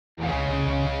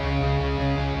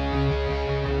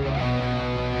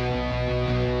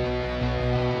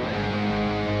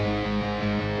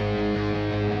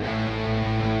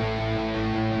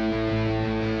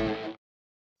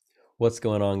What's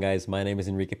going on, guys? My name is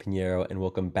Enrique Pinheiro, and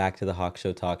welcome back to the Hawk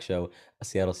Show Talk Show, a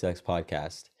Seattle Seahawks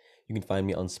podcast. You can find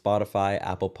me on Spotify,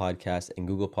 Apple Podcasts, and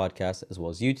Google Podcasts, as well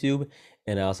as YouTube.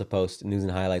 And I also post news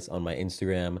and highlights on my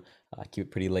Instagram. I keep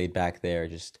it pretty laid back there,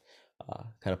 just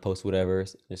kind of post whatever,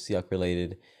 just Seahawk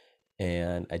related,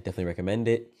 and I definitely recommend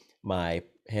it. My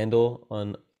handle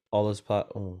on all those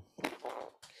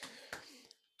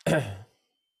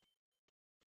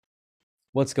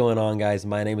What's going on, guys?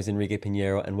 My name is Enrique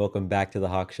Pinheiro, and welcome back to the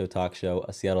Hawk Show Talk Show,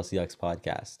 a Seattle Seahawks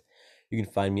podcast. You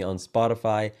can find me on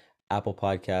Spotify, Apple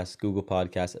Podcasts, Google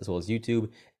Podcasts, as well as YouTube,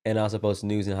 and I also post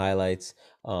news and highlights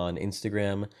on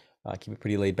Instagram. Keep it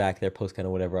pretty laid back there, post kind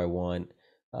of whatever I want,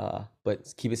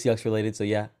 but keep it Seahawks related. So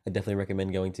yeah, I definitely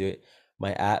recommend going to it.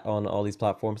 My on all these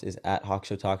platforms is at Hawk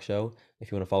Show Talk Show if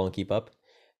you want to follow and keep up.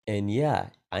 And yeah,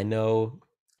 I know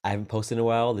I haven't posted in a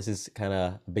while. This is kind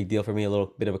of a big deal for me, a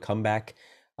little bit of a comeback.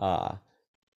 Uh,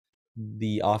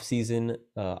 the off season,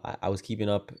 I was keeping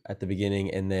up at the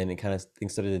beginning, and then it kind of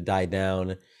things started to die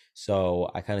down. So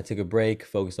I kind of took a break,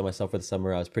 focused on myself for the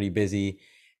summer. I was pretty busy,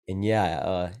 and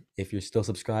yeah, if you're still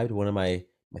subscribed, one of my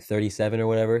 37 or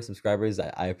whatever subscribers,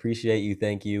 I appreciate you.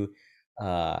 Thank you.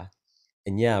 Uh,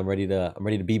 and yeah, I'm ready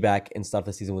to be back and start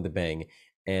the season with a bang.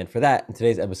 And for that, in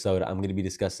today's episode, I'm going to be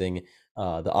discussing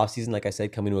the off season, like I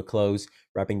said, coming to a close,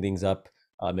 wrapping things up,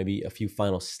 maybe a few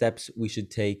final steps we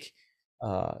should take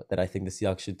that I think the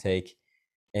Seahawks should take,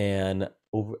 and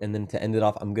then to end it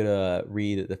off, I'm gonna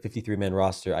read the 53-man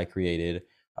roster I created,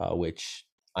 which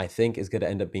I think is gonna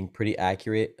end up being pretty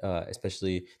accurate.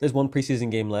 Especially there's one preseason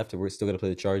game left, and we're still gonna play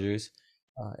the Chargers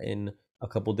in a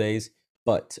couple days,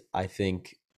 but I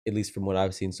think at least from what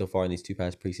I've seen so far in these two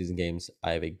past preseason games,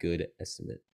 I have a good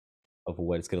estimate of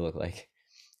what it's going to look like.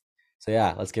 So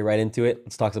yeah, let's get right into it.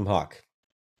 Let's talk some Hawk.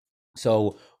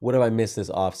 So what have I missed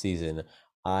this off season?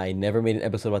 I never made an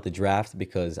episode about the draft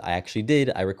because I actually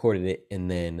did. I recorded it, and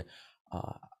then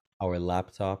uh, our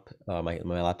laptop, my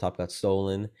laptop got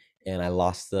stolen, and I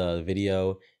lost the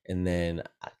video, and then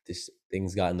this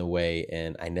things got in the way,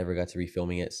 and I never got to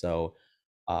refilming it. So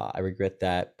I regret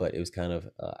that, but it was kind of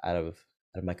out of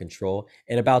my control.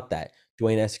 And about that,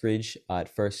 Dwayne Eskridge.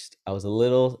 At first, I was a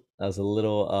little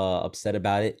upset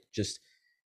about it. Just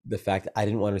the fact that I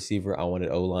didn't want a receiver. I wanted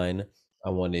O line.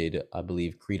 I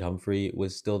believe Creed Humphrey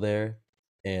was still there,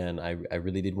 and I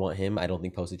really did want him. I don't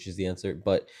think Postage is the answer,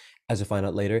 but as we'll find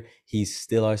out later, he's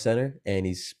still our center, and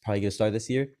he's probably gonna start this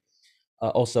year.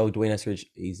 Also, Dwayne Eskridge,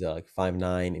 he's like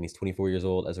 5'9", and he's 24 years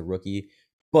old as a rookie.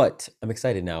 But I'm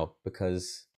excited now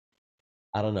because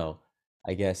I don't know.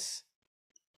 I guess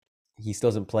he still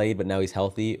hasn't played, but now he's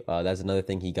healthy. That's another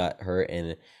thing. He got hurt,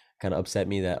 and kind of upset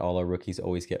me that all our rookies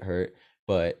always get hurt.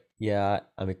 But yeah,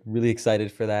 I'm really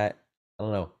excited for that. I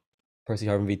don't know. Percy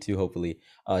Harvin V2, hopefully.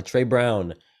 Trey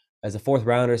Brown as a fourth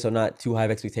rounder, so not too high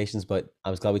of expectations, but I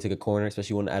was glad we took a corner,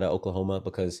 especially one out of Oklahoma,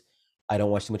 because I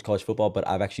don't watch too much college football, but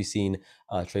I've actually seen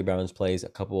Trey Brown's plays, a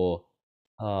couple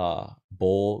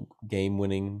bowl game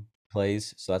winning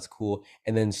plays, so that's cool.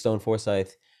 And then Stone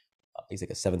Forsyth, he's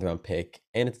like a seventh round pick,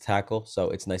 and it's a tackle,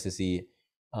 so it's nice to see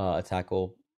a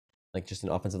tackle, like just an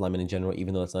offensive lineman in general.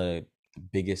 Even though it's not the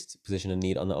biggest position of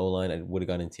need on the O line, I would have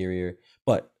gone interior,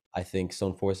 but I think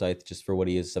Stone Forsyth, just for what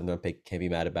he is, seventh round pick, can't be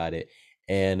mad about it,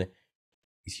 and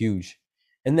he's huge.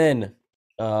 And then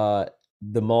the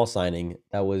mall signing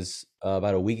that was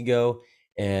about a week ago,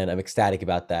 and I'm ecstatic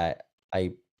about that.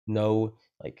 I know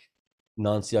like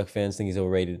non-Seahawks fans think he's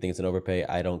overrated, think it's an overpay.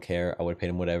 I don't care. I would have paid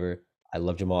him whatever. I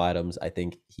love Jamal Adams. I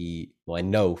think well, I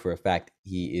know for a fact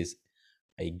he is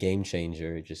a game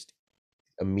changer. Just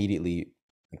immediately,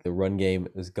 like the run game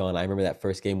is gone. I remember that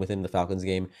first game within the Falcons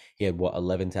game, he had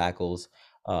 11 tackles.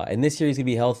 And this year he's gonna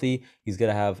be healthy. He's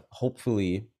gonna have,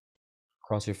 hopefully,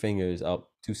 cross your fingers. Oh,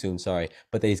 too soon, sorry.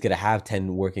 But that he's gonna have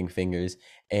 10 working fingers,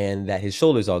 and that his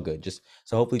shoulder's all good. Just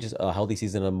so hopefully, just a healthy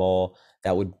season on Mall.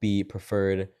 That would be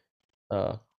preferred,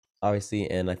 uh,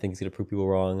 obviously. And I think he's gonna prove people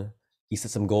wrong. He set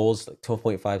some goals, like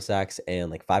 12.5 sacks and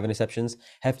like 5 interceptions.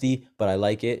 Hefty, but I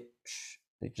like it.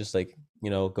 Just like,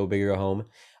 go big or go home.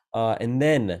 And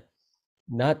then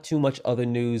not too much other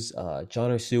news.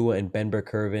 John Ursua and Ben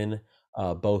Burr-Kirven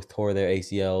both tore their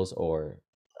ACLs, or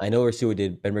I know Ursua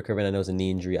did. Ben Burr-Kirven, I know, is a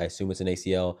knee injury. I assume it's an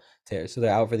ACL tear, so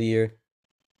they're out for the year.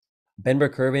 Ben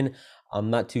Burr-Kirven, I'm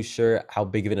not too sure how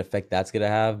big of an effect that's gonna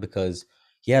have, because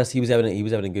he was having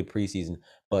a good preseason,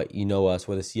 but you know us,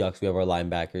 we're the Seahawks. We have our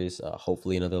linebackers.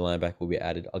 Hopefully, another linebacker will be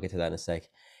added. I'll get to that in a sec.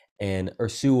 And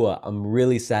Ursua, I'm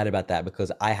really sad about that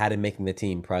because I had him making the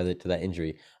team prior to that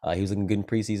injury. He was looking good in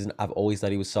preseason. I've always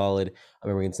thought he was solid. I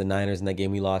remember against the Niners in that game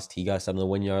we lost, he got us on the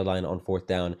 1 yard line on fourth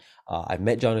down. I've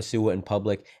met John Ursua in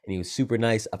public, and he was super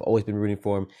nice. I've always been rooting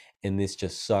for him, and this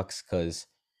just sucks because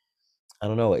I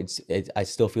don't know. I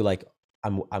still feel like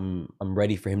I'm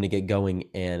ready for him to get going,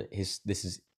 and this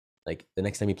is like the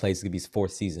next time he plays is gonna be his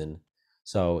fourth season.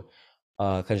 So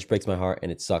kind of just breaks my heart,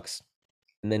 and it sucks.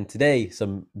 And then today,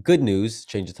 some good news.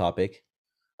 Change the topic.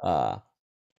 Uh,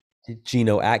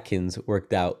 Geno Atkins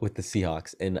worked out with the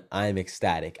Seahawks, and I'm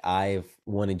ecstatic. I've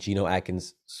wanted Geno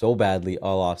Atkins so badly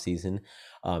all offseason,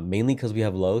 mainly because we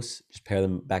have Los. Just pair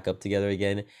them back up together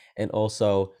again, and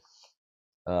also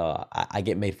I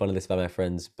get made fun of this by my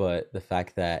friends, but the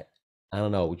fact that I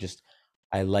don't know, just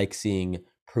I like seeing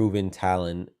proven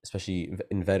talent, especially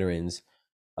in veterans,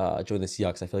 join the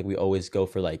Seahawks. I feel like we always go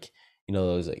for like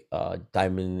those like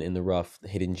diamond in the rough,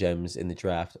 hidden gems in the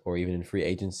draft, or even in free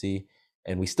agency,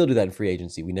 and we still do that in free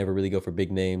agency. We never really go for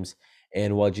big names.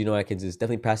 And while Geno Atkins is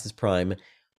definitely past his prime,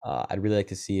 I'd really like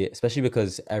to see it, especially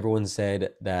because everyone said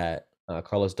that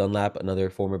Carlos Dunlap, another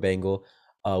former Bengal,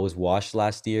 was washed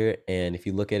last year, and if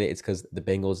you look at it, it's because the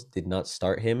Bengals did not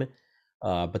start him.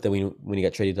 But then when he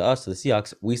got traded to us, to the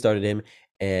Seahawks, we started him,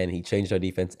 and he changed our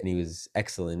defense, and he was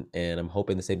excellent. And I'm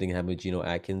hoping the same thing can happen with Geno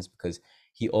Atkins because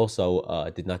he also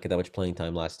did not get that much playing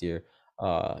time last year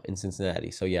in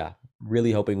Cincinnati. So yeah,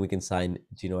 really hoping we can sign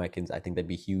Geno Atkins. I think that'd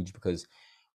be huge because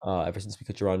ever since we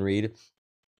cut Jaron Reed,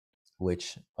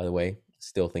 which by the way,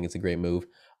 still think it's a great move.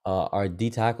 Our D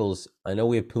tackles, I know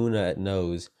we have Puna at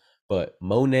nose, but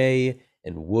Monet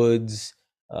and Woods,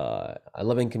 I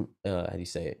love how do you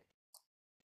say it?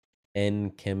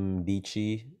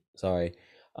 Nkemdichi, sorry.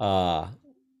 Uh,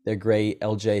 they're great.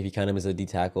 LJ, if you count him as a D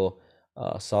tackle,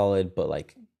 solid, but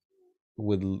like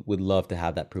would love to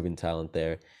have that proven talent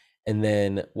there. And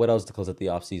then what else to close out the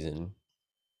offseason?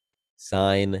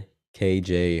 Sign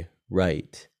KJ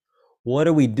Wright. What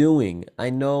are we doing? I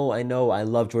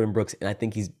love Jordan Brooks, and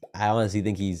I honestly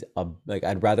think he's like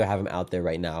I'd rather have him out there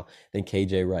right now than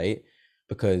KJ Wright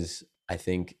because I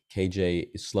think KJ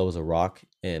is slow as a rock,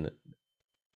 and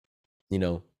you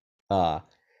know, uh,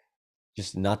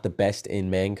 just not the best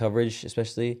in man coverage,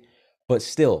 especially. But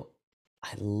still,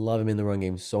 I love him in the run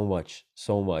game so much,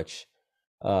 so much.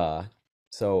 Uh,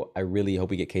 so I really hope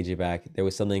we get KJ back. There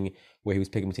was something where he was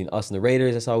picking between us and the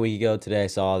Raiders. I saw a week ago. Today I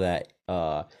saw that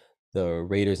the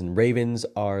Raiders and Ravens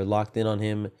are locked in on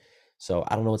him. So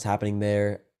I don't know what's happening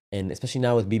there. And especially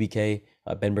now with BBK,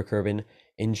 Ben Burkervin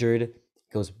injured,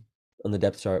 goes on the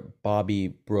depth chart. Bobby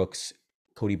Brooks,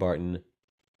 Cody Barton,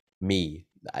 me.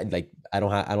 I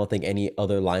don't think any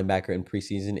other linebacker in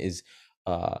preseason is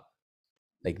uh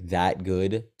like that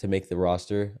good to make the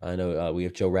roster. I know we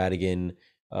have Joe Radigan,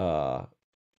 uh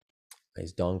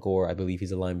is Donkor, I believe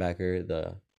he's a linebacker,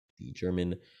 the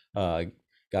German uh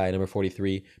guy number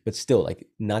 43, but still like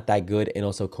not that good. And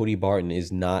also Cody Barton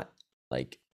is not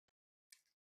like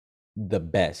the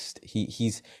best.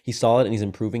 He's solid and he's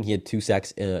improving. He had 2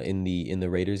 sacks in the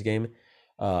Raiders game.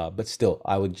 But still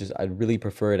I'd really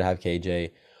prefer to have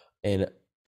KJ. And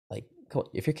like, come on,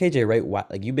 if you're KJ, right? Why,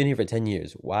 like you've been here for 10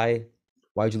 years. Why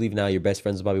would you leave now? You're best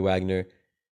friends with Bobby Wagner.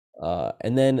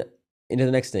 And then into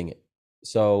the next thing.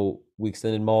 So we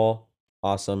extended Maul.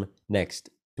 Awesome. Next,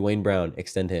 Dwayne Brown,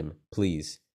 extend him,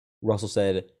 please. Russell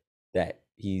said that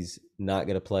he's not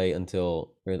going to play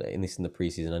until, or at least in the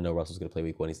preseason. I know Russell's going to play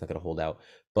week 1. He's not going to hold out,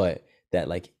 but that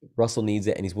like Russell needs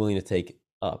it and he's willing to take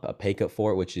a pay cut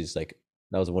for it, which is like,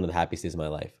 that was one of the happiest days of my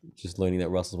life. Just learning that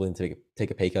Russell's willing to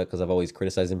take a pay cut because I've always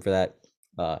criticized him for that.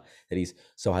 That he's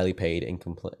so highly paid and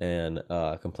complained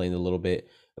a little bit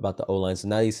about the O line. So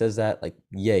now he says that, like,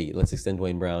 yay, let's extend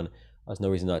Dwayne Brown. There's no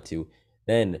reason not to.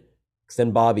 Then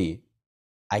extend Bobby.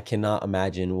 I cannot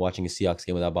imagine watching a Seahawks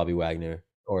game without Bobby Wagner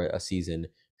or a season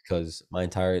because my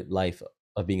entire life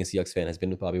of being a Seahawks fan has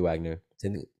been with Bobby Wagner.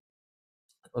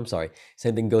 I'm sorry.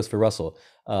 Same thing goes for Russell.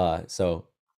 So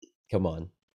come on,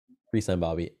 re-sign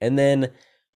Bobby. And then,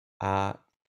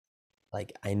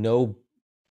 like I know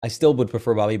I still would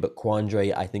prefer Bobby, but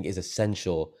Quandre I think is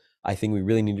essential. I think we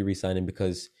really need to re-sign him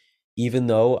because even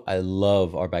though I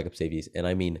love our backup safeties, and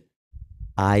I mean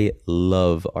I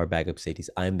love our backup safeties.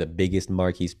 I'm the biggest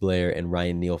Marquise Blair and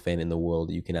Ryan Neal fan in the world.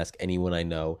 You can ask anyone I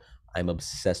know. I'm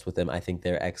obsessed with them. I think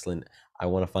they're excellent. I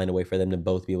want to find a way for them to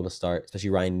both be able to start, especially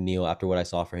Ryan Neal after what I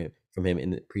saw from him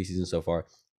in the preseason so far.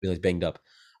 He's banged up.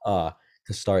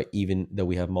 To start, even though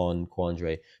we have Maul and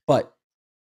Quandre. But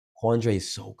Quandre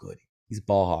is so good. He's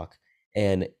ball hawk,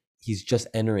 and he's just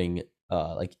entering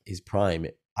like his prime,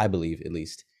 I believe at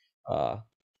least.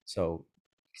 So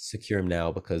secure him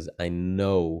now because I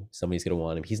know somebody's gonna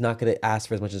want him. He's not gonna ask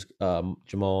for as much as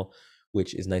Jamal,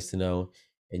 which is nice to know.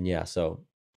 And yeah, so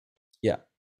yeah,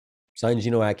 sign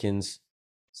Geno Atkins,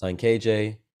 sign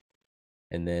KJ,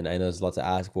 and then I know there's a lot to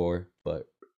ask for, but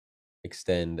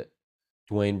extend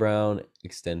Dwayne Brown,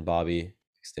 extend Bobby,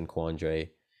 extend Quandre.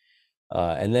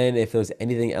 And then if there's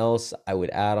anything else, I would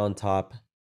add on top,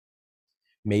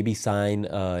 maybe sign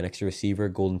an extra receiver,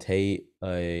 Golden Tate,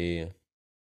 a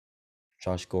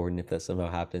Josh Gordon, if that somehow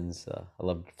happens. I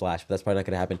love Flash, but that's probably not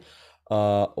going to happen.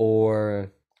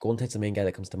 Or Golden Tate's the main guy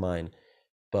that comes to mind,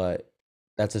 but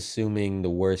that's assuming the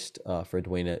worst for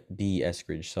Dwayne D.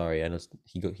 Eskridge. Sorry, I know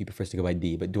he prefers to go by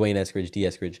D, but Dwayne Eskridge, D.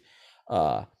 Eskridge,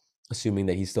 assuming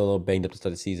that he's still a little banged up to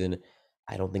start the season.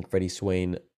 I don't think Freddie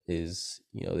Swain is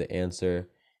the answer,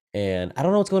 and I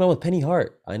don't know what's going on with Penny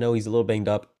Hart. I know he's a little banged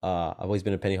up. I've always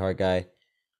been a Penny Hart guy,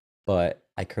 but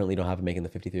I currently don't have him making the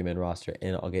 53-man roster,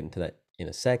 and I'll get into that in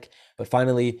a sec. But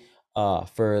finally,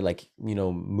 for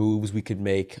moves we could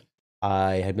make,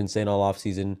 I had been saying all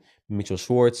offseason Mitchell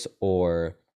Schwartz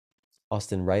or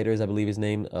Austin Reiters, I believe his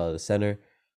name, the center,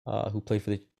 who played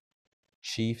for the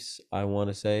Chiefs, I want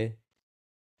to say.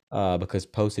 Because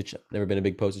Postage, never been a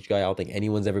big Postage guy. I don't think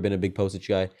anyone's ever been a big Postage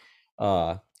guy.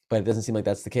 But it doesn't seem like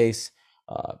that's the case.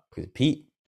 Because Pete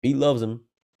loves him.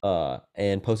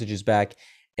 And Postage is back.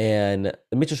 And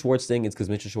the Mitchell Schwartz thing is because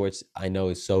Mitchell Schwartz, I know,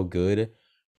 is so good.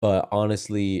 But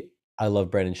honestly, I love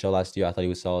Brandon Shaw last year. I thought he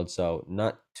was solid. So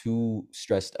not too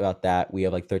stressed about that. We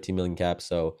have like 13 million caps.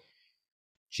 So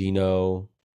Geno,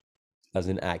 as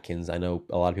in Atkins. I know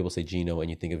a lot of people say Geno and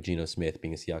you think of Geno Smith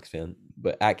being a Seahawks fan.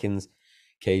 But Atkins,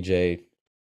 KJ,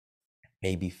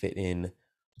 maybe fit in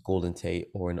Golden Tate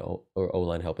or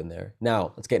O-line help in there.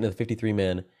 Now, let's get into the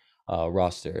 53-man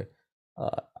roster.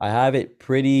 I have it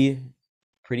pretty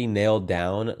nailed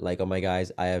down. Like, oh my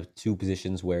guys, I have two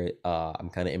positions where I'm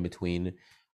kind of in between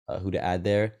who to add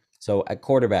there. So at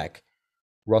quarterback,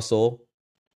 Russell.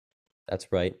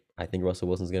 That's right. I think Russell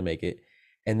Wilson's gonna make it.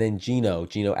 And then Geno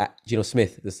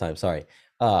Smith this time. Sorry.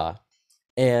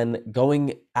 And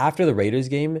going after the Raiders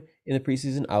game in the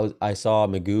preseason, I saw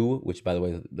Magoo, which by the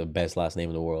way the best last name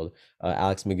in the world,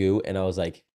 Alex Magoo, and I was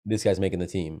like, this guy's making the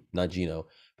team, not Geno,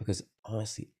 because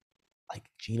honestly, like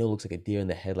Geno looks like a deer in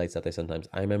the headlights out there sometimes.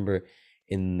 I remember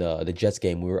in the Jets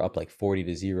game, we were up like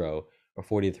 40-0 or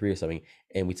 40-3 or something,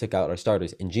 and we took out our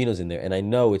starters, and Geno's in there, and I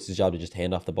know it's his job to just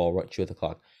hand off the ball, chew at the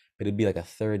clock, but it'd be like a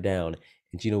third down,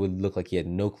 and Geno would look like he had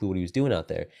no clue what he was doing out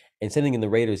there. And same thing in the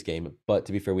Raiders game, but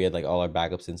to be fair, we had like all our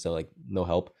backups and so like no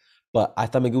help. But I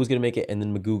thought Magoo was gonna make it, and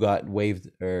then Magoo got waived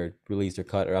or released or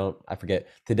cut, or I forget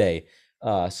today.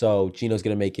 So Geno's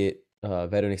gonna make it.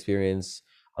 Veteran experience.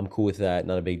 I'm cool with that.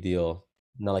 Not a big deal.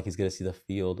 Not like he's gonna see the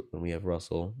field when we have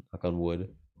Russell. Knock on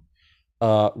wood.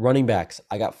 Running backs.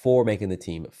 I got 4 making the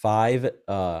team. 5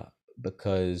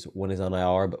 because one is on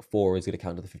IR, but 4 is gonna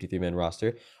count to the 53-man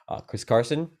roster. Chris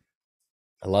Carson.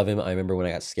 I love him. I remember when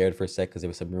I got scared for a sec because there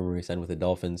was some rumor he signed with the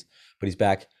Dolphins, but he's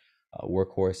back.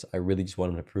 Workhorse. I really just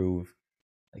want him to prove.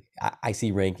 Like I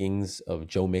see rankings of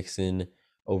Joe Mixon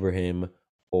over him,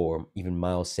 or even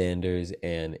Miles Sanders,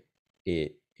 and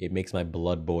it makes my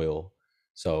blood boil.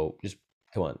 So just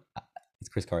come on, it's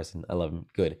Chris Carson. I love him.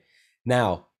 Good.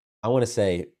 Now I want to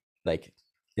say, like,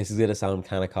 this is gonna sound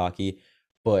kind of cocky,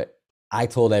 but I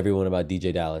told everyone about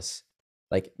DJ Dallas.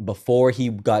 Like before he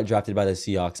got drafted by the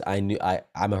Seahawks, I knew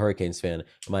I'm a Hurricanes fan.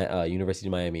 My University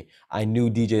of Miami. I knew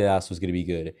DJ Dallas was gonna be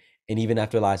good, and even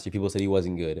after last year, people said he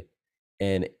wasn't good.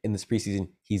 And in this preseason,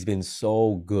 he's been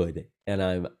so good,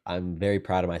 and I'm very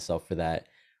proud of myself for that.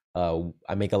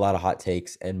 I make a lot of hot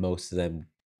takes, and most of them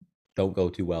don't go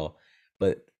too well,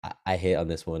 but I hit on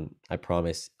this one. I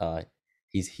promise.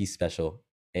 He's special,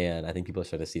 and I think people are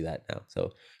starting to see that now.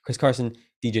 So Chris Carson,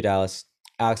 DJ Dallas,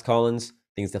 Alex Collins,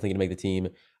 I think he's definitely gonna make the team.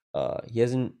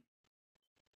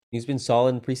 He's been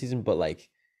solid in preseason, but like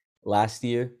last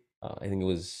year, I think it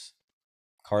was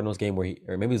Cardinals game where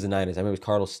or maybe it was the Niners. I remember it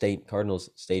was Cardinals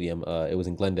Stadium. It was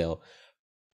in Glendale.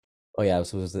 Oh yeah,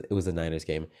 it was the Niners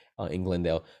game in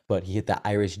Glendale. But he hit that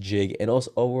Irish jig, and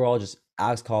also overall, just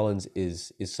Alex Collins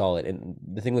is solid. And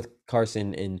the thing with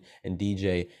Carson and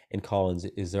DJ and Collins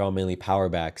is they're all mainly power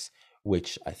backs,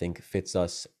 which I think fits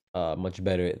us much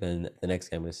better than the next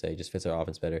guy I'm going to say. Just fits our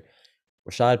offense better.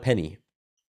 Rashad Penny.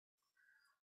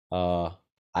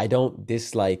 I don't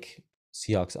dislike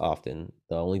Seahawks often.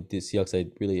 The only Seahawks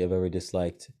I really have ever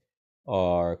disliked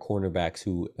are cornerbacks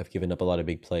who have given up a lot of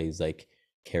big plays, like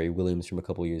Kerry Williams from a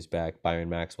couple years back, Byron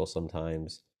Maxwell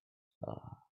sometimes, uh,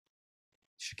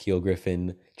 Shaquille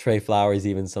Griffin, Trey Flowers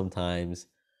even sometimes.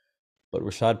 But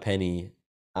Rashad Penny,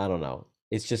 I don't know.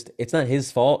 It's not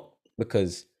his fault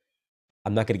because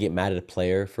I'm not going to get mad at a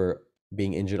player for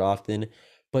being injured often.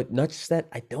 But not just that,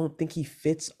 I don't think he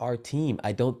fits our team.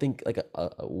 I don't think like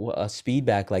a speed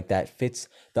back like that fits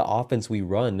the offense we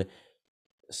run.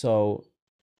 So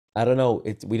I don't know.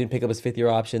 We didn't pick up his 5th-year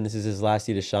option. This is his last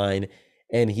year to shine,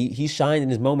 and he shined in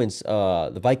his moments.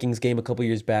 The Vikings game a couple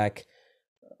years back.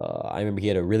 I remember he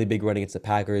had a really big run against the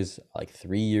Packers like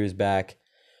 3 years back.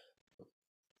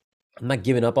 I'm not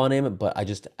giving up on him, but I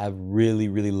just have really,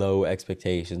 really low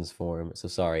expectations for him. So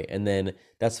sorry. And then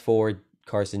that's for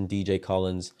Carson, DJ,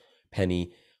 Collins,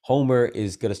 Penny. Homer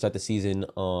is going to start the season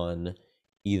on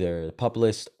either the pup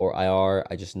list or IR.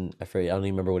 I don't even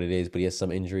remember what it is, but he has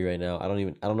some injury right now. I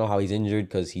don't know how he's injured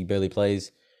because he barely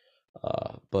plays.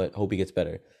 But hope he gets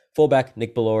better. Fullback,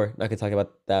 Nick Bellore. Not gonna talk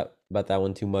about that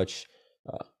one too much.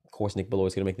 Of course, Nick Bellore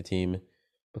is gonna make the team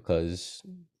because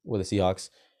we're the Seahawks.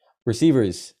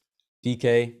 Receivers,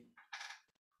 DK,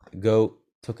 GOAT.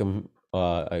 Took him.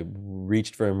 I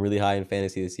reached for him really high in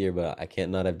fantasy this year, but I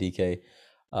can't not have DK.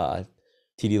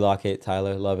 TD Lockett,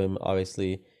 Tyler, love him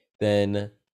obviously.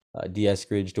 Then D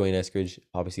Eskridge, Dwayne Eskridge,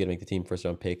 obviously gonna make the team,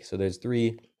 1st-round pick. So there's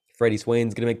 3. Freddie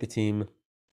Swain's gonna make the team.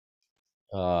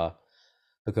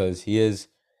 Because he is.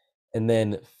 And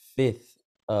then 5th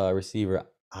receiver,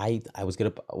 I was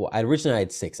gonna. Well, originally I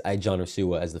had 6. I had John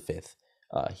Ursua as the 5th.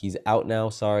 He's out now.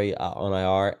 Sorry, on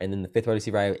IR. And then the 5th wide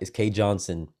receiver I have is K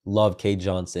Johnson. Love K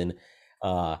Johnson.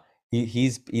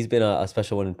 He's been a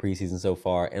special one in preseason so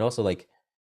far. And also like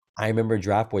I remember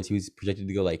draft boards. He was projected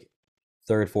to go like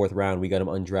 3rd, 4th round. We got him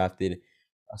undrafted.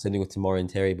 Sending with Tamar and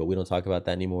Terry, but we don't talk about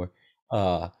that anymore.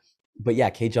 But yeah,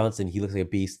 K Johnson, he looks like a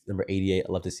beast. Number 88.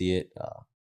 I love to see it.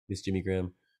 Miss Jimmy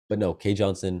Graham. But no, K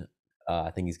Johnson,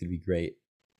 I think he's gonna be great.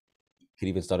 Could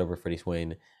even start over Freddie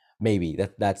Swain. Maybe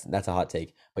that's a hot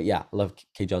take. But yeah, I love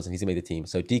K Johnson. He's gonna make the team.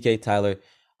 So DK, Tyler,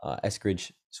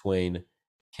 Eskridge, Swain,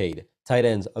 Cade. Tight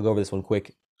ends, I'll go over this one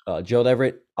quick. Gerald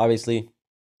Everett, obviously.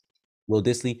 Will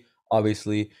Disley,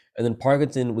 obviously. And then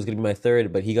Parkinson was going to be my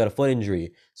 3rd, but he got a foot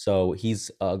injury. So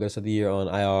he's going to start the year on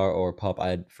IR or PUP.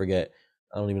 I forget.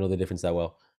 I don't even know the difference that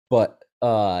well. But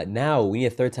now we need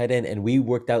a 3rd tight end, and we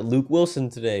worked out Luke Wilson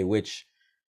today, which,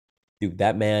 dude,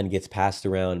 that man gets passed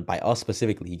around by us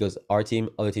specifically. He goes our team,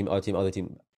 other team, other team, other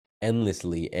team,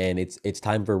 endlessly, and it's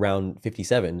time for round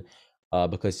 57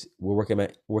 because we're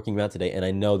working him out today, and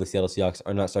I know the Seattle Seahawks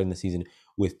are not starting the season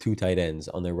with 2 tight ends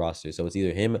on their roster, so it's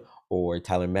either him or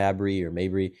Tyler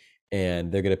Mabry,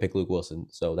 and they're gonna pick Luke Wilson.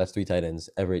 So that's 3 tight ends: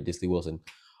 Everett, Disley, Wilson.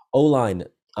 O-line,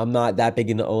 I'm not that big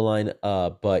into O-line,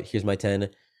 but here's my 10: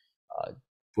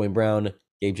 Dwayne Brown,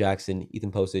 Gabe Jackson,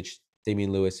 Ethan Posich,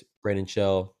 Damian Lewis, Brandon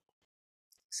Shell,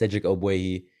 Cedric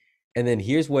Ogbuehi. And then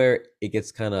here's where it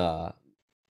gets kind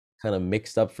of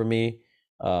mixed up for me.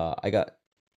 I got,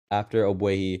 after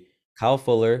Ogbuehi, Kyle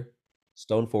Fuller,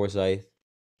 Stone Forsythe,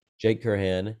 Jake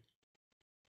Curhan.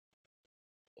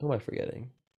 Who am I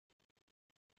forgetting?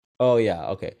 Oh yeah,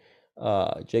 okay.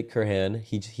 Jake Curhan.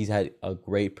 He's had a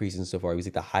great preseason so far. He's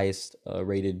like the highest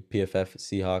rated PFF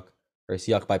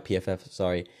Seahawk by PFF.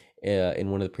 Sorry, in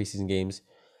one of the preseason games.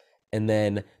 And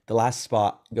then the last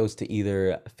spot goes to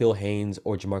either Phil Haynes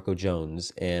or Jamarco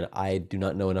Jones. And I do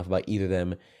not know enough about either of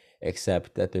them,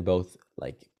 except that they're both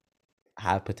like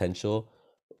have potential,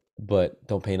 but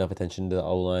don't pay enough attention to the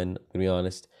O-line, to be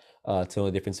honest. It's the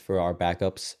only difference for our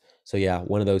backups. So yeah,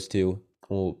 one of those 2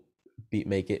 will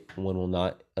make it, one will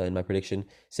not, in my prediction.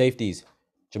 Safeties,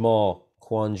 Jamal,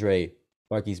 Quandre,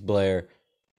 Marquise Blair,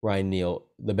 Ryan Neal,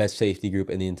 the best safety group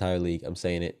in the entire league. I'm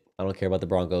saying it. I don't care about the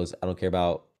Broncos. I don't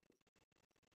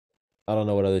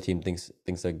know what other team thinks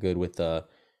they're good with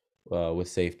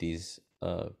safeties.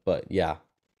 But yeah,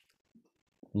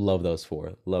 love those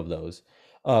 4. Love those.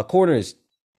 Corners,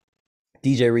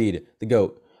 DJ Reed, the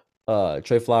GOAT.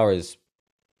 Trey Flowers.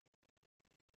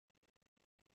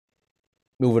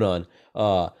 Moving on.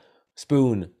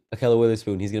 Spoon, Akella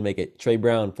Witherspoon, he's gonna make it. Trey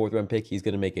Brown, 4th-round pick, he's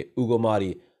gonna make it. Ugo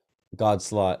Madi, God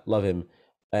slot, love him.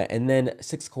 And then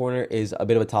 6th corner is a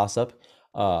bit of a toss-up.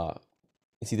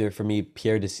 It's either for me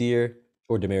Pierre Desir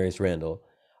or Demarius Randall.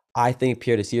 I think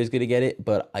Pierre Desir is going to get it,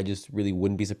 but I just really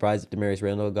wouldn't be surprised if Demarius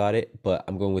Randall got it. But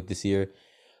I'm going with Desir.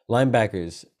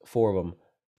 Linebackers, 4 of them: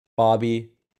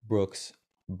 Bobby, Brooks,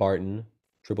 Barton,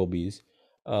 triple Bs,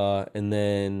 and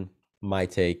then my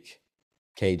take,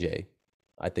 KJ.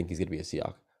 I think he's going to be a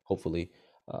Seahawk. Hopefully,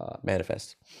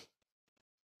 manifest.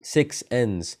 6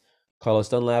 ends: Carlos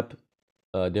Dunlap,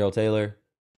 Daryl Taylor,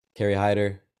 Kerry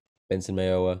Hyder, Benson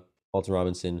Mayowa, Alton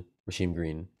Robinson, Rasheem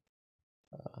Green.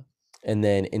 And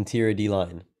then interior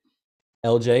D-line.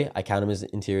 LJ, I count him as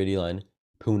interior D-line.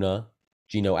 Puna,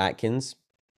 Geno Atkins,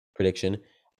 prediction.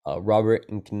 Robert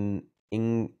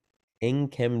Nkemdiche,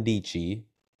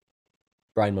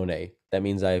 Brian Monet. That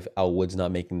means I have Al Woods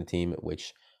not making the team,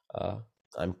 which uh,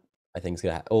 I think is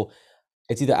gonna happen. Oh,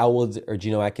 it's either Al Woods or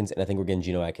Geno Atkins, and I think we're getting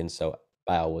Geno Atkins, so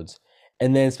by Al Woods.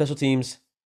 And then special teams,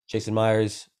 Jason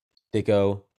Myers,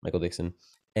 Dicko, Michael Dixon,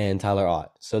 and Tyler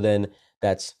Ott. So then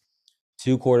that's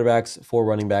 2 quarterbacks, 4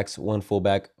 running backs, 1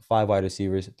 fullback, 5 wide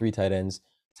receivers, 3 tight ends,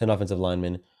 10 offensive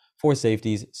linemen, 4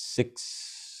 safeties,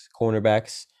 6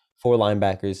 cornerbacks, 4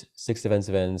 linebackers, 6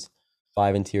 defensive ends,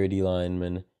 5 interior D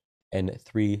linemen, and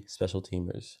 3 special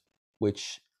teamers,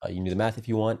 which you can do the math if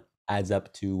you want, adds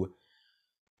up to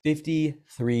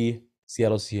 53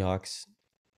 Seattle Seahawks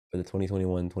for the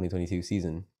 2021-2022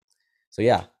 season. So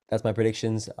yeah, that's my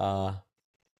predictions.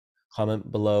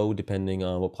 Comment below depending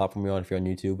on what platform you're on, if you're on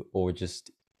YouTube, or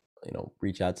just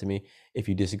reach out to me if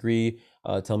you disagree.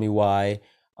 Tell me why.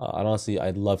 And honestly,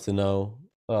 I'd love to know.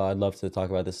 I'd love to talk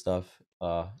about this stuff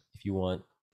if you want.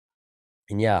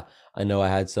 And yeah, I know I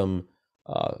had some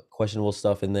questionable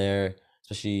stuff in there,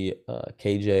 especially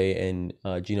KJ and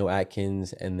Geno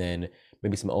Atkins, and then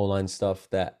maybe some O-line stuff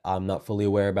that I'm not fully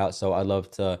aware about. So I'd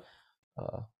love to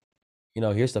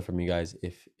hear stuff from you guys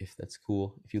if that's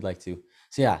cool, if you'd like to.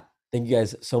 So yeah, thank you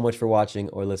guys so much for watching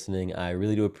or listening. I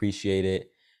really do appreciate it,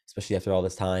 especially after all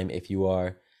this time, if you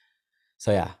are.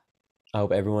 So yeah, I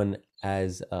hope everyone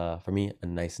has, for me, a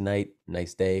nice night,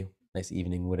 nice day, nice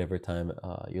evening, whatever time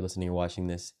you're listening or watching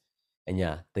this. And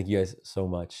yeah, thank you guys so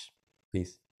much.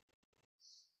 Peace.